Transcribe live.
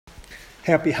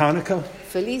Happy Hanukkah.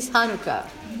 Feliz Hanukkah.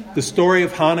 The story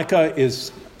of Hanukkah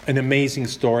is an amazing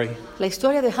story. La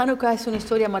historia de Hanukkah es una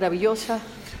historia maravillosa.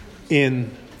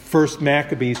 In 1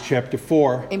 Maccabees chapter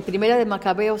 4, En Primera de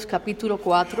Macabeos capítulo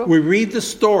 4, we read the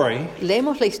story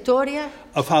leemos la historia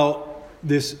of how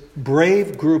this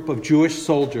brave group of Jewish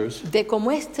soldiers de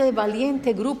cómo este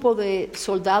valiente grupo de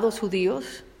soldados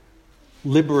judíos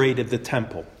liberated the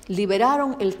temple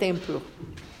liberaron el templo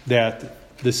that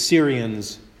the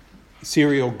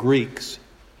Syrio-Greeks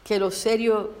que los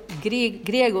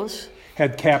griegos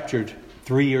had captured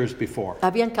 3 years before.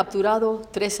 habían capturado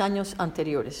 3 años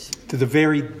anteriores. To the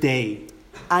very day,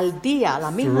 Al día,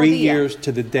 al mismo 3 día, years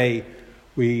to the day,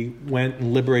 we went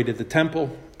and liberated the temple.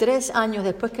 3 años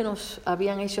después que nos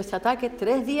habían hecho este ataque,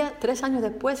 3 años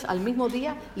después, al mismo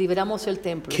día, liberamos el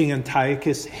templo. King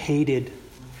Antiochus hated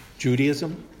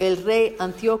Judaism. El rey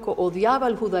Antíoco odiaba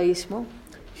el judaísmo,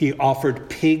 He offered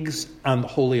pigs on the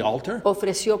holy altar.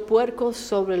 ofreció puercos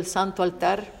sobre el santo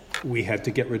altar. We had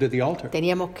to get rid of the altar.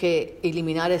 Teníamos que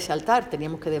eliminar ese altar,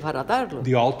 teníamos que desbaratarlo.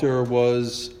 The altar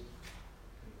was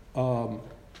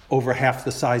over half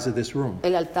the size of this room,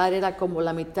 El altar era como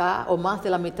la mitad o más de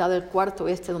la mitad del cuarto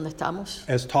donde estamos,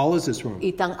 as tall as this room.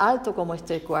 y tan alto como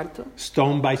este cuarto.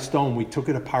 Stone by stone, we took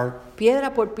it apart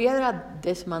Piedra por piedra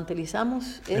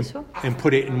desmantelizamos eso, and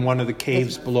put it in one of the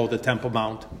caves below the Temple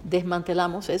Mount,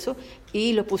 desmantelamos eso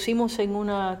y lo pusimos en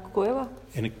una cueva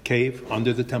in a cave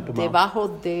under the Temple Mount, debajo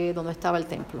de donde estaba el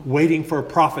templo, waiting for a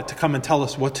prophet to come and tell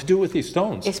us what to do with these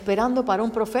stones. esperando para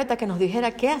un profeta que nos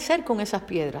dijera qué hacer con esas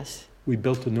piedras. We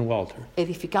built a new altar.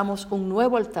 Edificamos un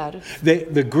nuevo altar.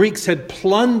 The Greeks had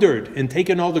plundered and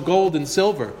taken all the gold and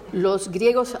silver. Los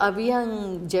griegos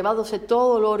habían llevadose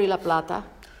todo el oro y la plata.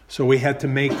 So we had to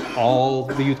make all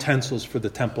the utensils for the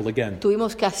temple again.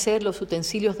 Tuvimos que hacer los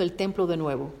utensilios del templo de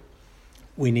nuevo.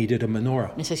 We needed a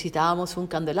menorah, Necesitábamos un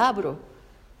candelabro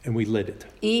and we lit it.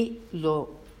 y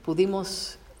lo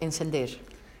pudimos encender.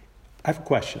 I have a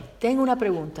question. Tengo una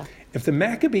pregunta. If the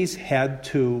Maccabees had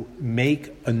to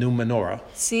make a new menorah,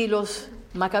 Si los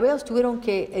Macabeos tuvieron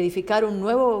que edificar un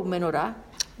nuevo menorá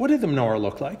what did the menorah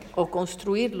look like? o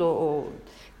construirlo,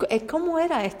 ¿cómo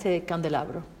era este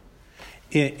candelabro?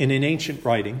 In an ancient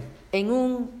writing, En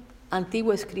un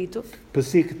antiguo escrito,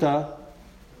 Pasikta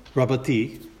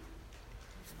Rabati,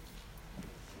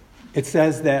 it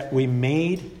says that we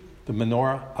made the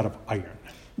menorah out of iron.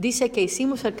 dice que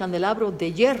hicimos el candelabro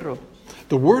de hierro.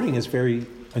 The wording is very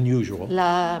unusual.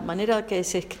 La manera que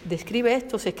se describe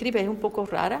esto, se escribe, es un poco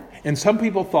rara. And some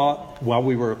people thought, while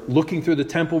we were looking through the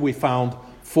temple, we found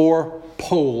 4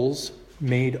 poles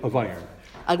made of iron.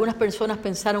 Algunas personas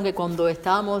pensaron que cuando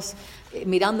estábamos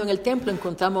mirando en el templo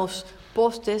encontramos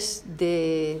postes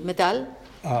de metal,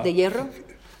 de hierro,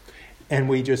 And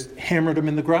we just hammered them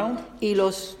in the ground, y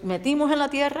los metimos en la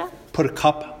tierra, put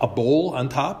a bowl on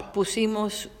top,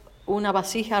 pusimos una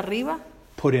vasija arriba,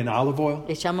 put in olive oil,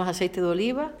 le echamos aceite de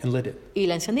oliva and lit it. y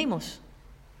la encendimos.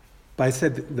 But I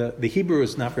said the Hebrew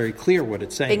is not very clear what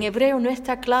it's En saying. hebreo no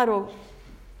está claro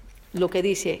lo que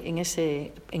dice en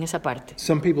esa parte.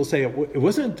 Some people say it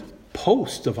wasn't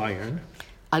posts of iron.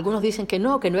 Algunos dicen que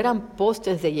no eran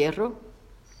postes de hierro,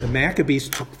 The Maccabees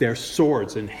took their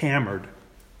swords and hammered,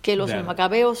 que los Them.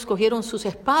 macabeos cogieron sus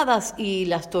espadas y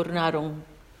las tornaron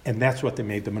and that's what they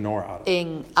made the menorah out of.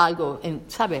 en algo,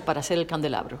 ¿sabe? Para hacer el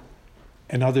candelabro.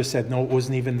 And others said, no, it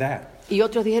wasn't even that. Y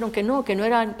otros dijeron que no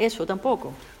eran eso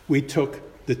tampoco. We took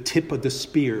the tip of the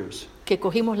spears, Que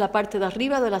cogimos la parte de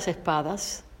arriba de las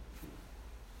espadas,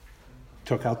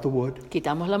 took out the wood,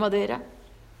 quitamos la madera,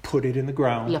 put it in the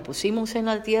ground, la pusimos en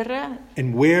la tierra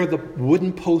and where the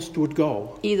wooden post would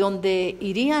go, y donde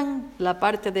irían la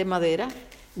parte de madera,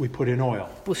 we put in oil.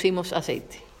 pusimos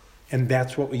aceite. And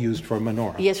that's what we used for a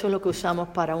menorah. Y eso es lo que usamos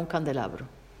para un candelabro.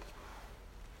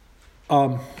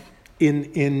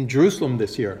 In Jerusalem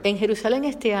this year, En Jerusalén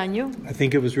este año, I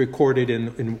think it was recorded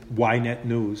in Ynet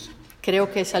News,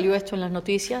 creo que salió esto en las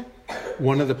noticias,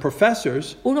 one of the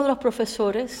professors uno de los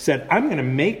profesores said, I'm going to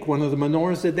make one of the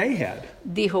menorahs that they had.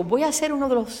 dijo, voy a hacer uno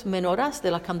de los menoras, de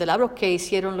los candelabros que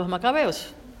hicieron los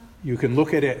macabeos. You can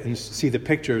look at it and see the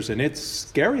pictures, and it's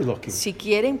scary looking. Si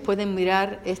quieren, pueden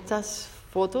mirar estas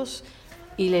fotos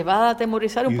y les va a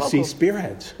atemorizar un You poco. see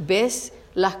spearheads. Ves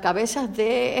las cabezas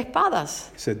de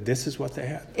espadas. He said, this is what they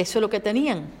had. Eso es lo que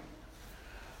tenían.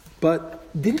 But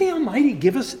didn't the Almighty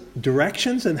give us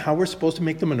directions on how we're supposed to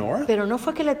make the menorah? Pero no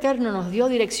fue que el Eterno nos dio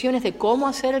direcciones de cómo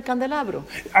hacer el candelabro.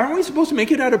 Aren't we supposed to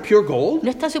make it out of pure gold? No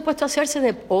está supuesto a hacerse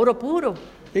de oro puro.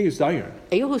 They used iron.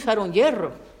 Ellos usaron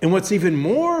hierro. And what's even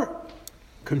more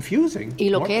confusing, Y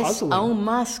lo more que es puzzling, aún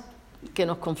más que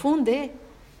nos confunde,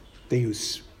 they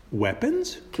used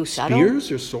weapons, que usaron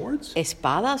spears or swords?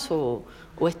 espadas o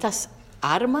estas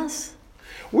armas.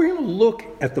 We're going to look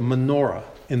at the menorah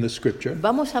in the scripture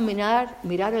Vamos a mirar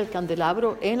el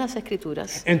candelabro en las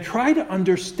Escrituras and try to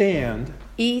understand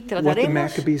y what the trataremos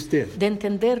Maccabees did. de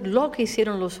entender lo que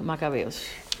hicieron los Macabeos.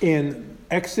 In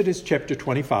Exodus chapter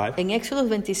 25, En Éxodo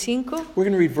 25 we're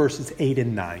going to read verses 8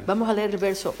 and 9. vamos a leer el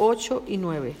verso 8 y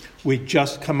 9. We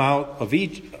just come out of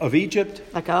Egypt,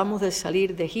 Acabamos de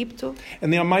salir de Egipto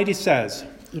and the Almighty says,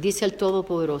 y dice el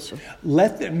Todopoderoso: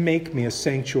 "Let them make me a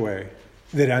sanctuary,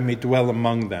 that I may dwell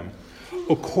among them,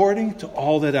 according to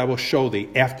all that I will show thee,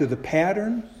 after the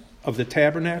pattern of the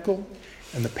tabernacle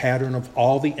and the pattern of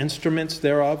all the instruments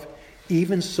thereof,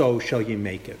 even so shall ye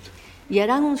make it." Y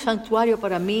harán un santuario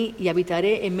para mí y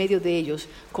habitaré en medio de ellos,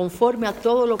 conforme a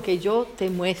todo lo que yo te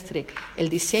muestre, el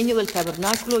diseño del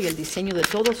tabernáculo y el diseño de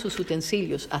todos sus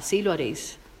utensilios, así lo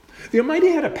haréis. The Almighty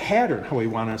had a pattern how He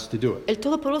wanted us to do it. El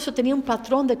Todopoderoso tenía un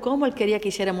patrón de cómo Él quería que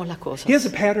hiciéramos las cosas. He has a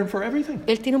pattern for everything.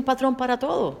 Él tiene un patrón para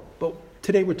todo. But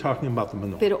today we're talking about the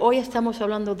menorah. Pero hoy estamos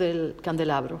hablando del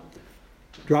candelabro.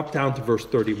 Drop down to verse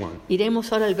 31.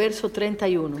 Iremos ahora al verso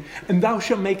 31. "And thou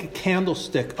shalt make a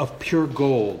candlestick of pure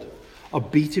gold. Of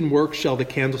beaten work shall the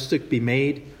candlestick be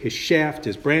made. His shaft,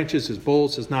 his branches, his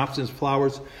bowls, his knops, and his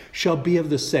flowers shall be of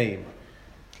the same.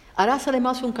 Harás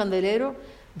además un candelero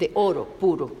de oro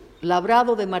puro,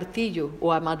 labrado de martillo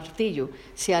o a martillo,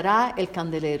 se hará el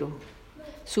candelero.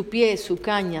 Su pie, su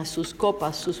caña, sus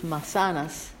copas, sus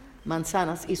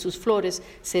manzanas y sus flores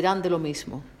serán de lo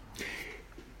mismo.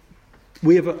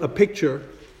 We have a picture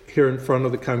here in front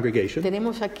of the congregation,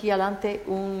 Tenemos aquí adelante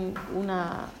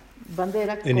una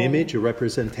bandera an con image, a una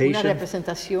representation.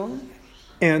 representación.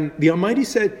 And the Almighty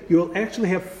said, you'll actually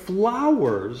have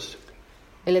flowers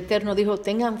El Eterno dijo: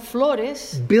 tengan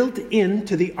flores built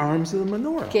into the arms of the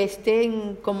menorah. que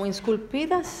estén como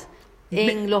esculpidas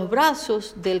en los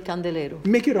brazos del candelero.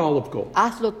 Make it all of gold.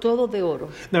 Hazlo todo de oro.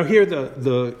 Now here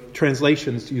the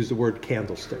translations use the word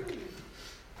candlestick.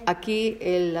 Aquí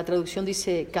la traducción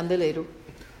dice candelero.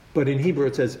 But in Hebrew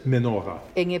it says menorah.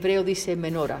 En hebreo dice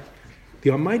menorá.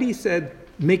 The Almighty said,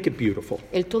 make it beautiful.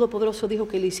 El Todopoderoso dijo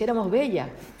que le hiciéramos bella.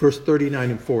 Verse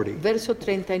 39 and 40. Verso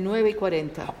 39 y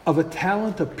 40. Of a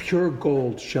talent of pure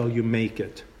gold shall you make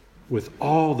it, with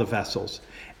all the vessels,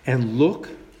 and look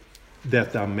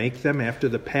that thou make them after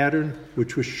the pattern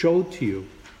which was showed to you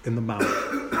in the mount.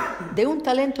 De un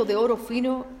talento de oro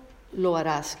fino lo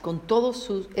harás con todos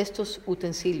estos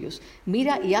utensilios.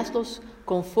 Mira y hazlos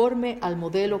conforme al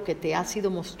modelo que te ha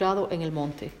sido mostrado en el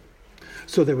monte.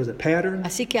 So there was a pattern,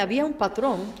 Así que había un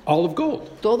patrón, all of gold.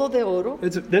 todo de oro.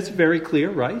 That's very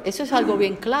clear, right? Eso es algo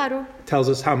bien claro. Tells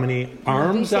us how many Nos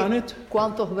arms dice on it.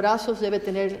 cuántos brazos debe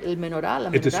tener el menorá, la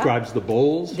It menorá. describes the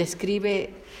bowls.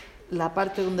 Describe la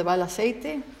parte donde va el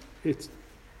aceite.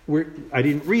 I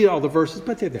didn't read all the verses,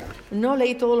 but they're there. No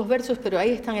leí todos los versos, pero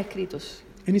ahí están escritos.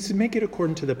 And he said, make it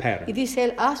according to the Y pattern. dice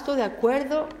él: hazlo de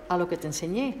acuerdo a lo que te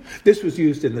enseñé. This was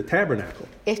used in the tabernacle.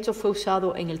 Esto fue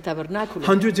usado en el tabernáculo.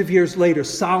 Hundreds of years later,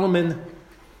 Solomon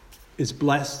is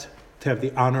blessed to have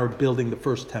the honor of building the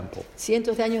first temple.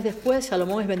 Cientos de años después,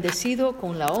 Salomón es bendecido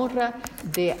con la honra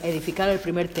de edificar el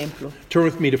primer templo. Turn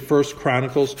with me to 1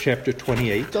 Chronicles chapter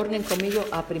 28. Tornen conmigo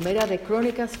a Primera de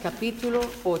Crónicas, capítulo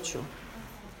 8.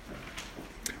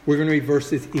 We're going to read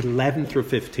verses 11 through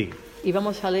 15. Y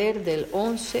vamos a leer del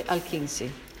 11 al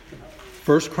 15.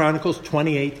 1 Chronicles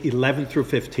 28, 11 through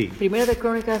 15. Primera de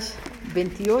Crónicas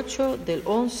 28, del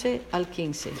 11 al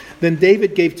 15. Then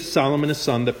David gave to Solomon his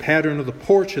son the pattern of the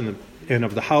porch and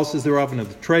of the houses thereof, and of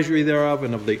the treasury thereof,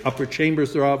 and of the upper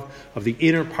chambers thereof, of the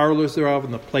inner parlors thereof,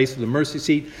 and the place of the mercy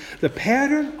seat, the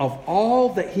pattern of all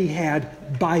that he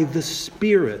had by the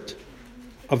Spirit,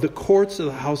 of the courts of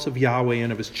the house of Yahweh,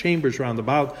 and of his chambers round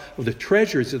about, of the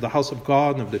treasuries of the house of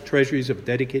God, and of the treasuries of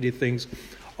dedicated things,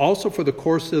 also for the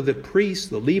course of the priests,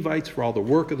 the Levites, for all the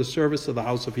work of the service of the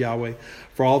house of Yahweh,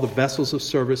 for all the vessels of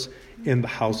service in the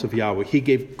house of Yahweh. He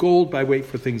gave gold by weight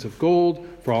for things of gold,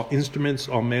 for all instruments,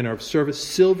 all manner of service,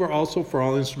 silver also for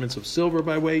all instruments of silver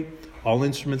by weight, all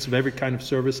instruments of every kind of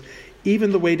service,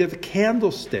 even the weight of the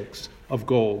candlesticks of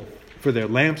gold, for their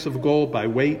lamps of gold by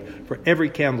weight, for every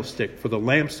candlestick, for the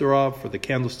lamps thereof, for the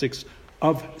candlesticks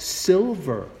of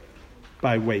silver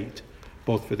by weight,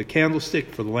 both for the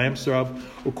candlestick, for the lamps thereof,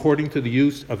 according to the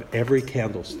use of every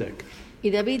candlestick. Y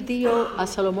David dio a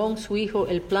Salomón su hijo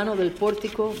el plano del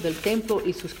pórtico, del templo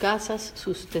y sus casas,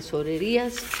 sus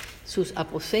tesorerías, sus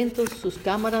aposentos, sus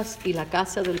cámaras y la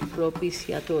casa del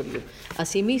propiciatorio.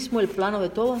 Asimismo, el plano de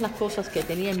todas las cosas que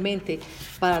tenía en mente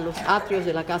para los atrios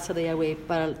de la casa de Yahweh,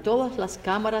 para todas las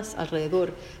cámaras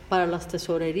alrededor, para las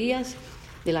tesorerías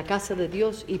de la casa de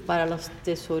Dios y para las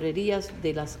tesorerías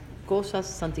de las cosas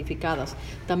santificadas,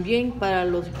 también para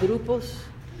los grupos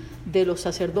de los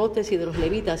sacerdotes y de los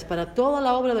levitas, para toda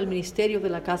la obra del ministerio de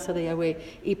la casa de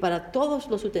Yahweh y para todos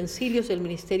los utensilios del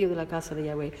ministerio de la casa de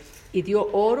Yahweh. Y dio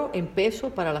oro en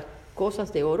peso para las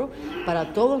cosas de oro,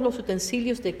 para todos los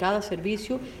utensilios de cada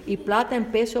servicio, y plata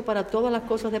en peso para todas las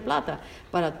cosas de plata,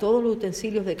 para todos los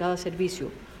utensilios de cada servicio.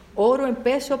 Oro en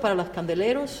peso para los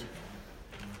candeleros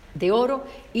de oro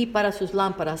y para sus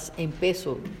lámparas en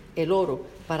peso, el oro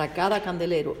para cada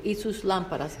candelero y sus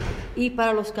lámparas, y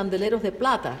para los candeleros de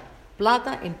plata,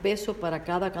 plata en peso para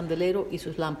cada candelero y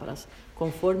sus lámparas,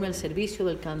 conforme al servicio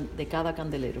de cada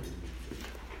candelero.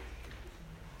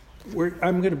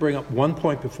 I'm going to bring up one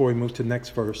point before we move to the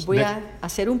next verse. Voy a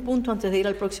hacer un punto antes de ir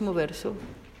al próximo verso.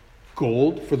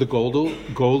 Gold for the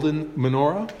golden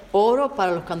menorah. Oro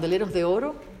para los candeleros de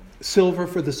oro. Silver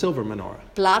for the silver menorah.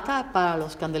 Plata para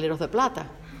los candeleros de plata.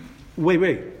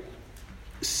 Wait.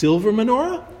 Silver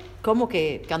menorah? ¿Cómo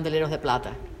que candeleros de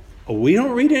plata? We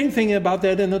don't read anything about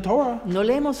that in the Torah. No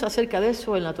leemos acerca de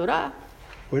eso en la Torá.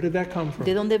 Where did that come from?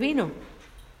 ¿De dónde vino?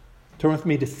 Turn with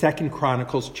me to 2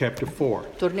 Chronicles chapter 4.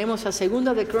 Tornemos a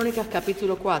Segunda de Crónicas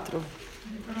capítulo 4.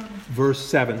 Verse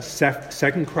 7.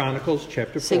 2 Chronicles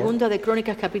chapter 4. Segunda de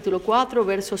Crónicas capítulo 4,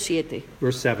 verso 7.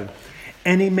 Verse 7.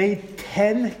 And he made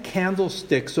 10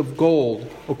 candlesticks of gold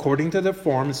according to their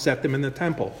form and set them in the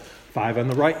temple, 5 on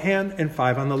the right hand and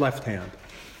 5 on the left hand.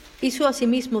 Hizo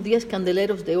asimismo 10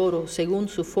 candeleros de oro según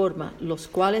su forma, los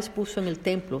cuales puso en el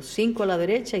templo, 5 a la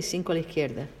derecha y 5 a la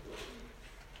izquierda.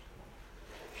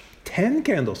 10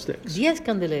 candlesticks. 10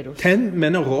 candeleros. 10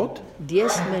 menorot.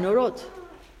 10 menorot.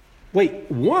 Wait,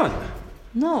 one.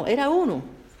 No, era uno.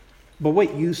 But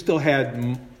wait, you still had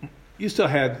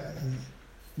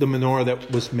the menorah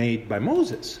that was made by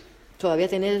Moses. Todavía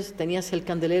tenías el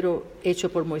candelero hecho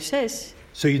por Moisés.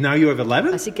 So now you have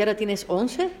 11 Así que ahora tienes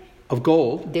 11 of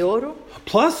gold, de oro,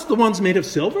 plus the ones made of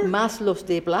silver. más los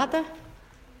de plata.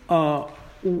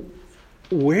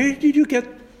 Where did you get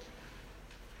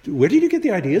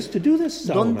the ideas to do this,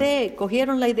 Solomon? ¿Dónde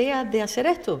cogieron la idea de hacer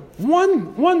esto?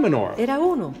 One menorah. Era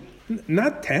uno,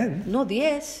 Not 10. no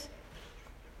 10.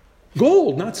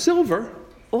 Gold, not silver.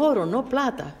 Oro, no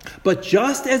plata. But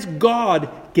just as God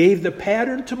gave the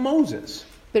pattern to Moses,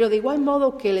 Pero de igual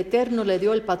modo que el Eterno le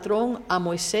dio el patrón a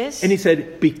Moisés and he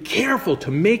said, be careful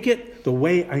to make it the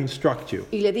way I instruct you.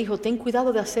 y le dijo, ten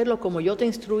cuidado de hacerlo como yo te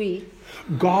instruí,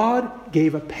 God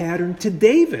gave a pattern to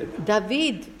David,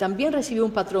 David también recibió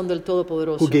un patrón del who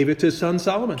Todopoderoso gave it to his son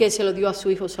Solomon, que se lo dio a su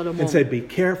hijo Salomón. and said, be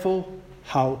careful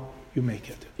how you make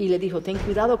it. Y le dijo, ten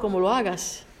cuidado como lo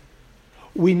hagas.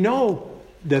 We know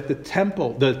that the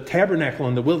tabernacle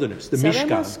in the wilderness, the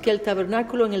Sabemos Mishkan, que el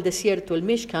tabernáculo en el desierto, el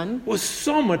Mishkan, was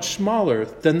so much smaller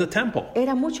than the temple.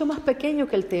 era mucho más pequeño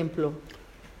que el templo.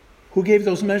 Who gave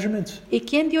those measurements? ¿Y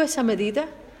quién dio esa medida?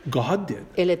 God did.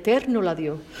 El Eterno la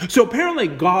dio. So apparently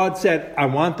God said, I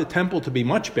want the temple to be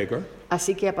much bigger,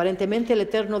 Así que aparentemente el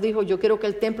Eterno dijo, yo quiero que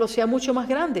el templo sea mucho más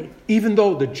grande, even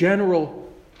though the general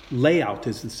layout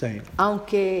is the same,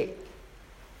 aunque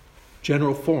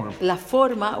general form. la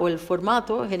forma o el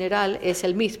formato general es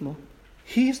el mismo.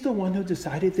 He's the one who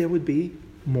decided there would be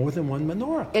more than one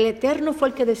menorah, El Eterno fue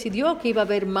el que decidió que iba a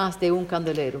haber más de un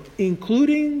candelero,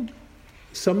 including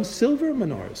some silver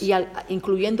menorahs. y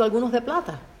incluyendo algunos de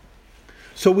plata.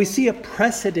 So we see a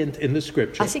precedent in the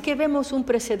scripture Así que vemos un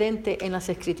precedente en las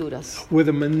Escrituras, where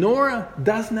the menorah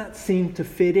does not seem to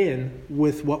fit in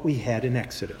with what we had in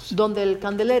Exodus. donde el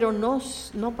candelero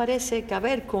no parece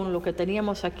caber con lo que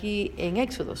teníamos aquí en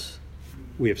Éxodos.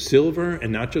 We have silver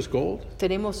and not just gold.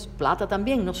 Tenemos plata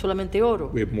también, no solamente oro.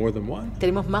 We have more than one.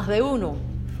 Tenemos más de uno.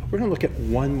 We're going to look at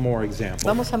one more example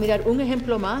Vamos a mirar un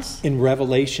ejemplo más in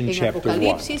Revelation en chapter 1.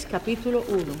 Apocalipsis capítulo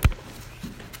 1.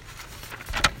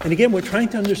 And again, we're trying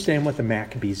to understand what the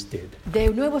Maccabees did, De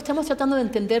nuevo estamos tratando de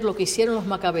entender lo que hicieron los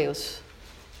Macabeos,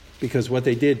 because what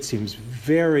they did seems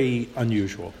very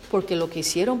unusual. porque lo que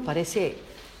hicieron parece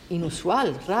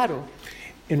inusual, raro.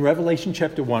 In Revelation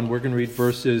chapter 1, we're going to read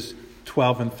verses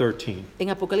 12 and 13. En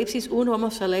Apocalipsis 1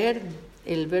 vamos a leer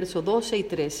el verso 12 y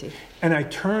 13. And I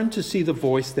turned to see the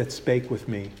voice that spake with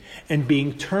me. And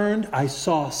being turned, I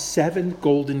saw 7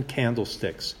 golden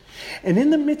candlesticks. And in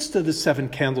the midst of the 7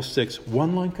 candlesticks,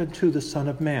 one like unto the Son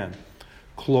of Man,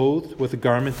 clothed with a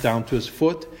garment down to his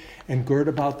foot, and girt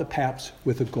about the paps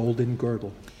with a golden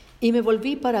girdle. Y me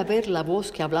volví para ver la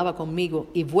voz que hablaba conmigo,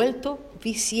 y vuelto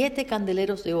vi 7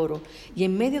 candeleros de oro, y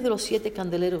en medio de los 7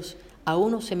 candeleros a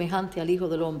uno semejante al Hijo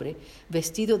del Hombre,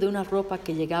 vestido de una ropa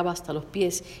que llegaba hasta los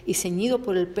pies y ceñido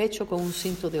por el pecho con un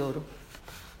cinto de oro.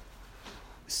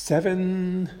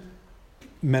 7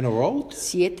 menorot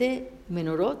 7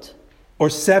 menorot or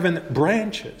 7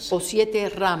 branches? o 7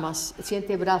 ramas,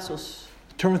 7 brazos.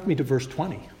 Turn with me to verse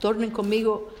 20. Tornen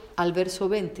conmigo al verso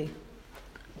 20.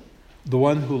 The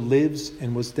one who lives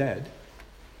and was dead.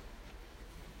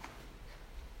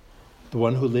 The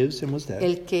one who lives and was dead.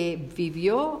 El que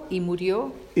vivió y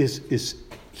murió,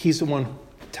 He's the one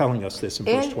telling us this in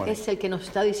verse él 20. es el que nos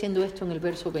está diciendo esto en el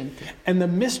verso 20. And the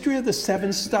mystery of the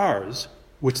 7 stars,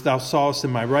 which thou sawest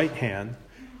in my right hand,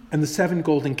 and the 7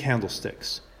 golden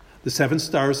candlesticks. The 7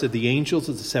 stars are the angels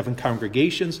of the 7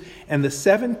 congregations, and the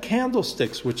 7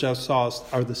 candlesticks which thou sawest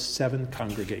are the 7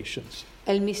 congregations.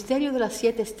 El misterio de las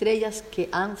 7 estrellas que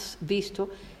has visto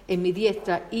en mi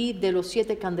diestra y de los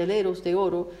 7 candeleros de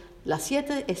oro. Las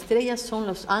 7 estrellas son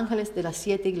los ángeles de las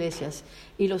 7 iglesias,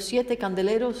 y los 7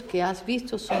 candeleros que has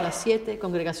visto son las 7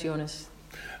 congregaciones.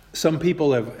 Some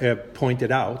people have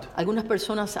pointed out Algunas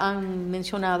personas han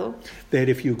mencionado that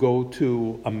if you go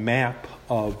to a map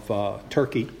of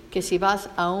Turkey, que si vas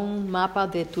a un mapa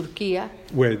de Turquía,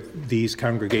 where these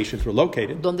congregations were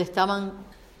located, donde estaban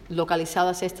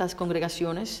localizadas estas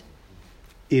congregaciones,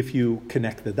 if you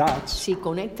connect the dots si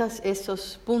conectas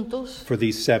estos puntos for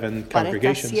these 7 para estas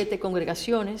congregations, 7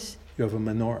 congregaciones, you have a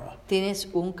menorah. tienes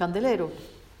un candelero.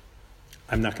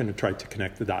 I'm not going to try to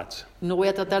connect the dots, No voy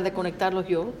a tratar de conectarlos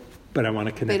yo, but I want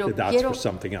to connect pero the dots quiero for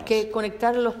something else. que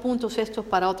conectar los puntos estos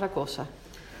para otra cosa.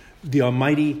 The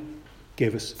Almighty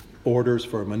gave us orders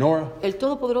for a menorah. El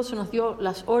Todopoderoso nos dio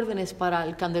las órdenes para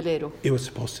el candelero It was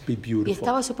supposed to be y beautiful.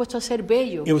 estaba supuesto a ser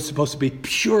bello, It was supposed to be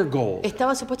pure gold.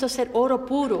 estaba supuesto a ser oro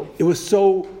puro, It was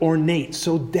so ornate,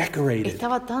 so decorated.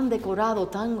 estaba tan decorado,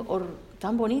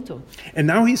 tan bonito. And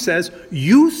now he says,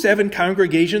 you 7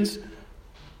 congregations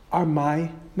are my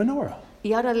menorah.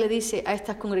 Y ahora le dice a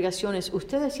estas congregaciones,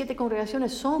 ustedes 7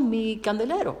 congregaciones son mi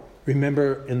candelero.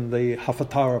 Remember in the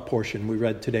Haftarah portion we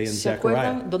read today in ¿Se Zechariah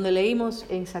acuerdan donde leímos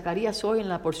en Zacarías hoy en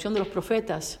la porción de los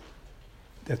profetas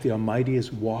that the Almighty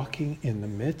is walking in the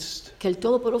midst? que el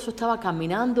Todopoderoso estaba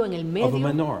caminando en el medio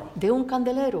menorah. de un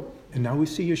candelero? And now we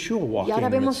see Yeshua Y walking ahora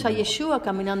in the vemos midst a of the menorah. Yeshua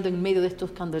caminando en medio de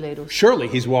estos candeleros. Surely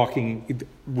he's walking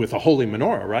with a holy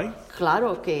menorah, right?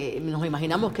 Claro que nos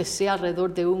imaginamos que sea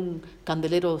alrededor de un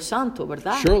candelero santo,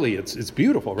 ¿verdad? Surely it's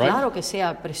beautiful, right? Claro que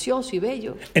sea precioso y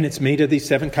bello. And it's made of these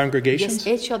 7 Y es congregations.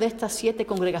 hecho de estas 7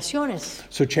 congregaciones.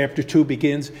 So chapter 2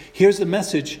 begins, here's the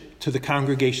message to the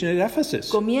congregation at Ephesus.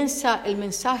 Comienza el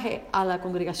mensaje a la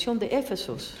congregación de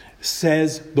Éfesos.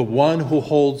 Says the one who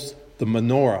holds the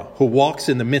menorah, who walks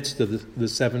in the midst of the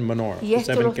 7 menorah, Y the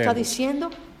esto 7 lo está candles.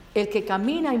 diciendo el que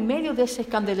camina en medio de ese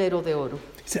candelero de oro.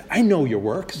 He said, I know your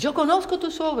works. Yo conozco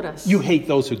tus obras, You hate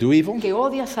those who do evil. que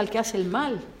odias al que hace el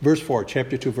mal. Verse 4,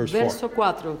 chapter 2, verse 4. Verso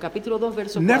 4, capítulo 2,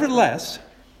 verso 4. Nevertheless,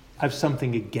 I have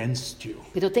something against you,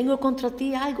 Pero tengo contra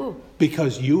ti algo,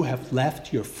 because you have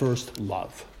left your first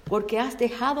love. porque has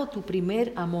dejado tu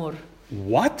primer amor.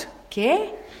 What?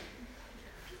 ¿Qué?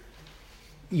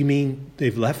 You mean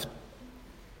they've left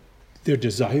their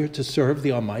desire to serve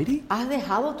the Almighty? ¿Has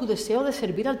dejado tu deseo de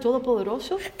servir al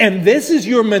Todopoderoso? And this is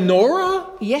your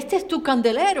menorah? Y este es tu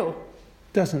candelero.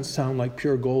 Doesn't sound like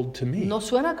pure gold to me. No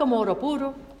suena como oro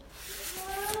puro.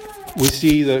 We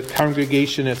see the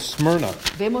congregation at Smyrna.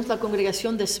 Vemos la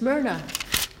congregación de Smyrna.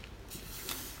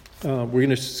 We're going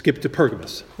to skip to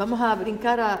Pergamos. Vamos a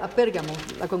brincar a Pérgamo,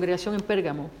 la congregación en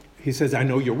Pérgamo. He says, I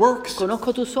know your works.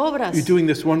 Conozco tus obras. You're doing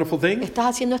this wonderful thing.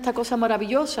 Estás haciendo esta cosa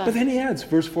maravillosa. But then he adds,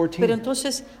 verse Pero 14,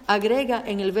 entonces agrega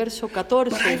en el verso but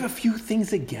I have 14, a few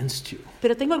things against you,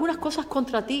 pero tengo algunas cosas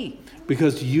contra ti,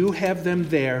 because you have them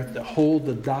there that hold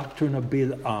the doctrine of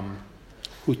Balaam,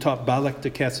 who taught Balak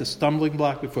to cast a stumbling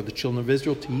block before the children of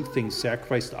Israel, to eat things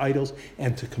sacrificed to idols,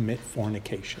 and to commit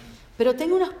fornication. pero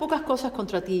tengo unas pocas cosas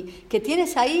contra ti, que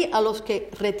tienes ahí a los que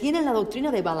retienen la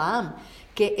doctrina de Balaam,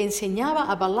 que enseñaba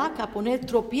a Balac a poner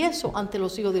tropiezo ante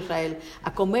los hijos de Israel,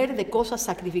 a comer de cosas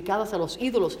sacrificadas a los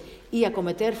ídolos y a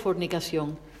cometer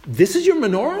fornicación. This is your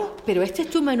menorah? Pero este es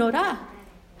tu menorá,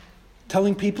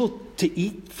 Telling people to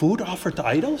eat food offered to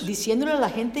idols? diciéndole a la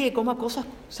gente que coma cosas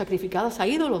sacrificadas a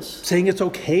ídolos, Saying it's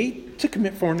okay to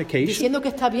commit fornication? diciendo que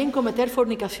está bien cometer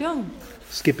fornicación.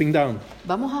 Skipping down.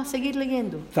 Vamos a seguir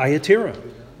leyendo. Thyatira.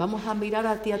 Vamos a mirar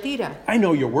a Tiatira. I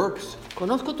know your works,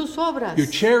 Conozco tus obras, your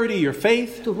charity, your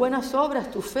faith. tus buenas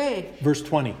obras, tu fe. Verse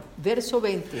 20. Verso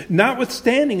 20.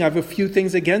 Notwithstanding, I have a few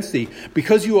things against thee,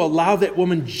 because you allow that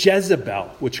woman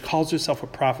Jezebel, which calls herself a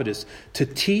prophetess, to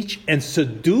teach and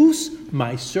seduce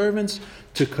my servants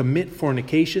to commit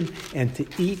fornication and to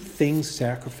eat things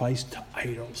sacrificed to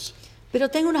idols. Pero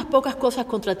tengo unas pocas cosas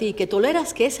contra ti, que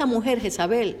toleras que esa mujer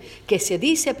Jezabel, que se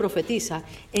dice profetiza,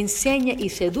 enseñe y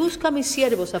seduzca a mis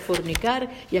siervos a fornicar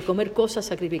y a comer cosas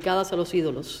sacrificadas a los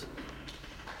ídolos.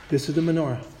 This is the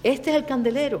menorah. Este es el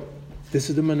candelero. This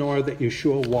is the menorah that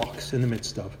Yeshua walks in the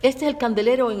midst of. Este es el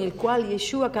candelero en el cual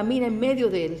Yeshua camina en medio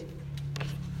de él.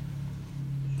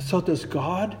 So does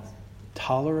God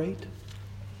tolerate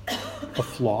a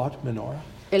flawed menorah?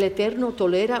 ¿El Eterno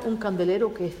tolera un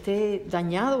candelero que esté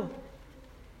dañado?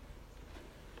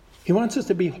 He wants us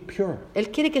to be pure.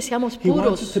 Él quiere que seamos He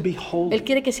wants us puros. to be holy. Él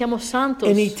quiere que seamos santos.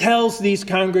 And he tells these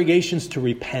congregations to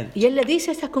repent. Y Él le dice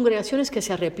a estas congregaciones que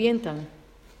se arrepientan.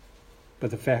 But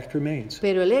the fact remains.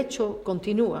 Pero el hecho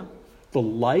continúa. The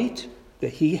light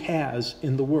that he has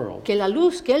in the world, Que la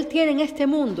luz que Él tiene en este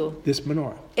mundo, this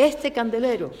menorah, este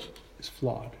candelero, is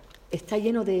flawed. está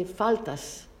lleno de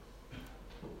faltas.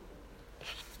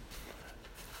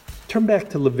 Turn back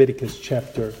to Leviticus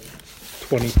chapter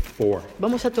 24.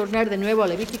 Vamos a tornar de nuevo a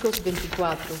Levíticos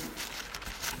 24.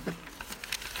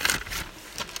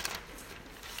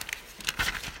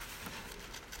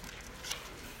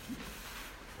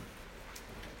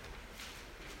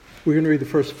 We're going to read the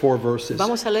first 4 verses.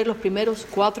 Vamos a leer los primeros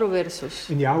 4 versos.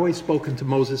 And Yahweh spoke unto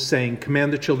Moses, saying,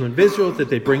 Command the children of Israel that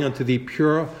they bring unto thee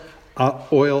pure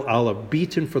oil olive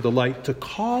beaten for the light, to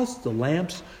cause the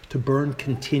lamps to burn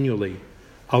continually.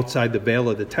 Outside the veil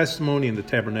of the testimony in the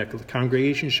tabernacle of the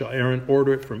congregation shall Aaron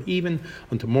order it from even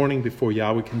unto morning before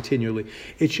Yahweh continually.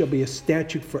 It shall be a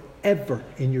statute forever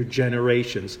in your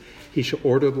generations. He shall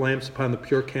order the lamps upon the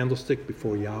pure candlestick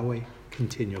before Yahweh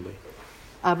continually.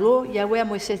 Habló Yahweh a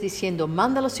Moisés diciendo,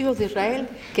 manda a los hijos de Israel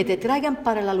que te traigan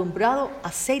para el alumbrado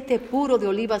aceite puro de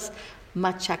olivas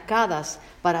machacadas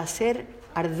para hacer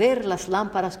arder las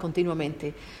lámparas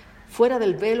continuamente. Fuera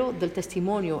del velo del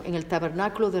testimonio en el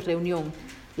tabernáculo de reunión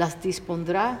las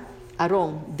dispondrá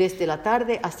Aarón desde la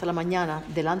tarde hasta la mañana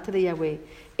delante de Yahweh.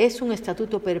 Es un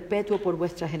estatuto perpetuo por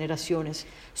vuestras generaciones.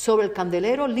 Sobre el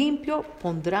candelero limpio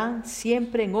pondrán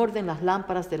siempre en orden las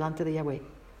lámparas delante de Yahweh.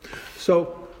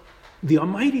 So, the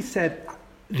Almighty said,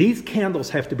 these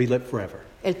candles have to be lit forever.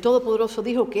 El Todopoderoso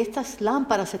dijo que estas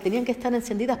lámparas se tenían que estar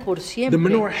encendidas por The siempre.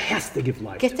 menorah has to give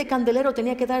light. Que este candelero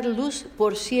tenía que dar luz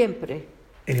por siempre.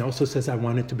 And he also says, I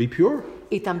want it to be pure.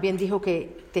 Y también dijo que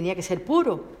tenía que ser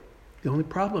puro. The only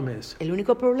problem is, El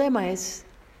único problema es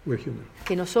we're human.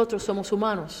 que nosotros somos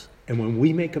humanos. And when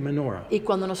we make a menorah, Y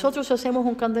cuando nosotros hacemos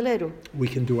un candelero, we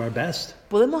can do our best,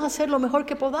 podemos hacer lo mejor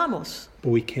que podamos,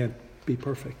 but we can't be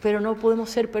perfect. pero no podemos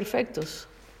ser perfectos.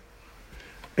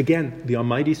 Again, the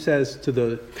Almighty says to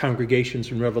the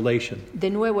congregations in Revelation, De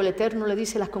nuevo, el Eterno le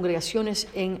dice a las congregaciones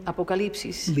en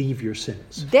Apocalipsis, leave your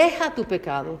sins. deja tu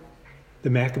pecado. The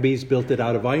Maccabees built it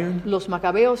out of iron Los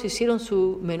Macabeos hicieron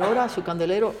su menorá, su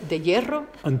candelero de hierro,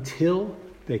 until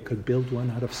they could build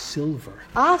one out of silver.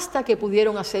 hasta que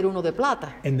pudieron hacer uno de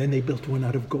plata. And then they built one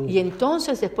out of gold. Y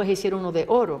entonces después hicieron uno de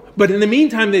oro. But in the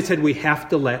meantime, they said, we have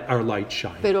to let our light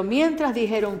shine. Pero mientras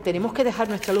dijeron, tenemos que dejar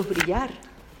nuestra luz brillar.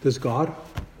 Does God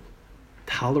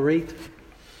tolerate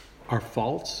our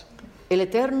faults? El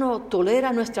Eterno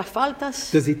tolera nuestras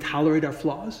faltas, Does he tolerate our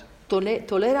flaws?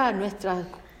 tolera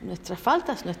nuestras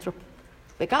faltas, nuestros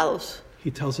pecados.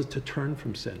 He tells us to turn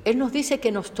from sin. Él nos dice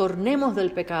que nos tornemos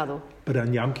del pecado. But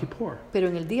on Yom Kippur, Pero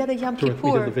en el día de Yom turn with me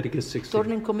to Kippur, Leviticus 16.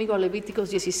 tornen conmigo a Levíticos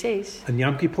 16. On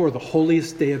Yom Kippur, the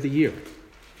holiest day of the year,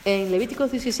 En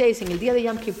Levíticos 16, en el día de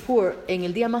Yom Kippur, en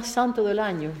el día más santo del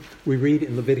año, we read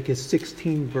in Leviticus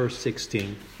 16, verse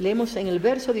 16, leemos en el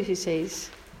verso 16,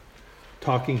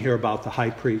 talking here about the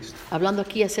high priest. hablando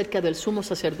aquí acerca del sumo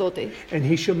sacerdote, And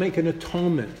he shall make an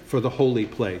atonement for the holy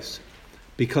place,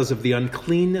 because of the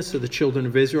uncleanness of the children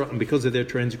of Israel, and because of their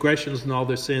transgressions and all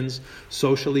their sins,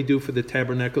 so shall he do for the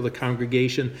tabernacle of the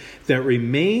congregation that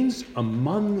remains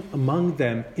among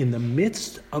them in the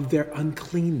midst of their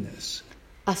uncleanness.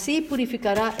 Así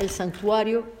purificará el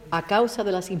santuario a causa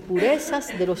de las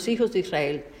impurezas de los hijos de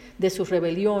Israel, de sus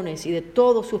rebeliones y de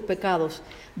todos sus pecados.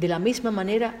 De la misma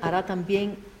manera hará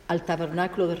también al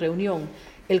tabernáculo de reunión,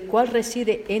 el cual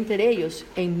reside entre ellos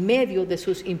en medio de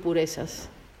sus impurezas.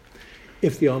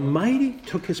 If the Almighty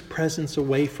took his presence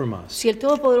away from us, Si el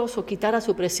Todopoderoso quitara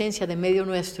su presencia de medio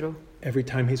nuestro, every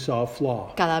time he saw a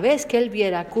flaw, cada vez que Él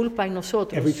viera culpa en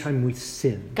nosotros, every time we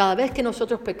sinned, cada vez que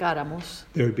nosotros pecáramos,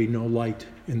 there would be no light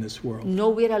in this world. no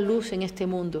hubiera luz en este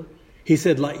mundo. He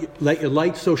said, let your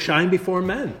light so shine before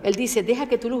men. Él dice, deja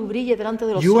que tu luz brille delante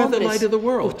de los You are the hombres. light of the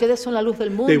world. Ustedes son la luz del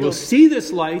They will mundo. see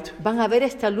this light Van a ver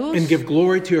esta luz and give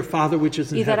glory to your Father which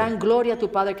is in y darán heaven. gloria a tu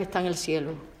Padre que está en el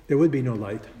cielo. there would be no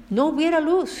light. no hubiera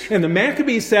luz. And the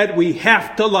Maccabees said, we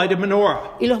have to light a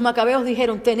menorah. Y los Macabeos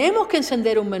dijeron, tenemos que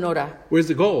encender un menorá. Where's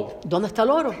the gold? ¿Dónde está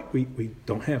el oro? We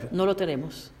don't have it. No lo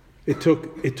tenemos. It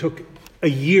took a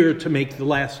year to make the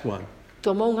last one.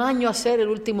 Tomó un año hacer el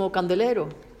último candelero.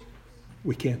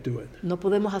 We can't do it. No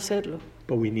podemos hacerlo.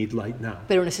 But we need light now.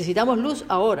 Pero necesitamos luz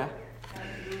ahora.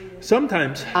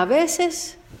 Sometimes A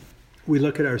veces we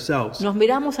look at ourselves. nos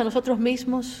miramos a nosotros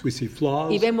mismos We see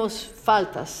flaws. y vemos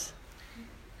faltas,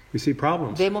 We see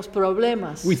problems. vemos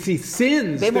problemas, We see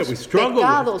sins that vemos we struggle with.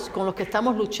 pecados con los que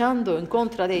estamos luchando en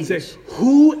contra de We say, ellos.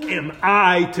 who am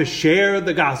I to share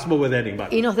the gospel with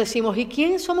anybody? Y nos decimos, ¿y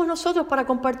quién somos nosotros para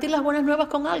compartir las buenas nuevas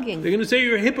con alguien? They're going to say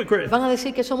you're a hypocrite. Van a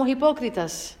decir que somos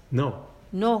hipócritas. No,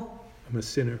 No, I'm a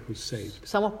sinner who's saved.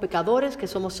 somos pecadores que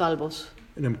somos salvos.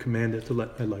 And I'm commanded to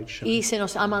let my light shine. Y se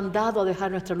nos ha mandado a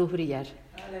dejar nuestra luz brillar.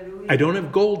 I don't have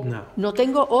gold now. No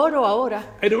tengo oro ahora,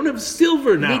 I don't have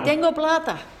silver ni now. tengo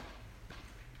plata,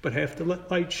 But I have to let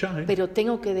light shine. pero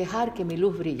tengo que dejar que mi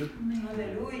luz brille.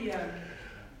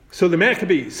 So the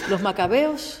Maccabees, Los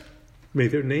Macabeos, may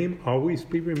their name always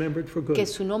be remembered for que good,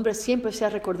 su nombre siempre sea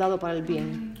recordado para el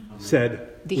bien, said,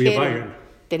 we have dijeron, iron.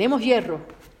 tenemos hierro,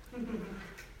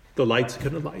 The light's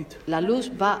going to light. la luz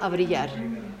va a brillar.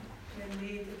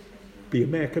 Be a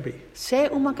Maccabee. Sé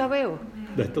un Macabeo,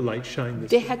 Let the light shine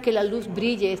this year. deja que la luz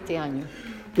brille este año.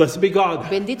 Blessed be God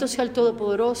Bendito sea el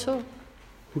Todopoderoso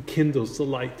who kindles the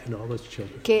light in all his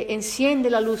children. que enciende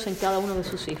la luz en cada uno de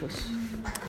sus hijos.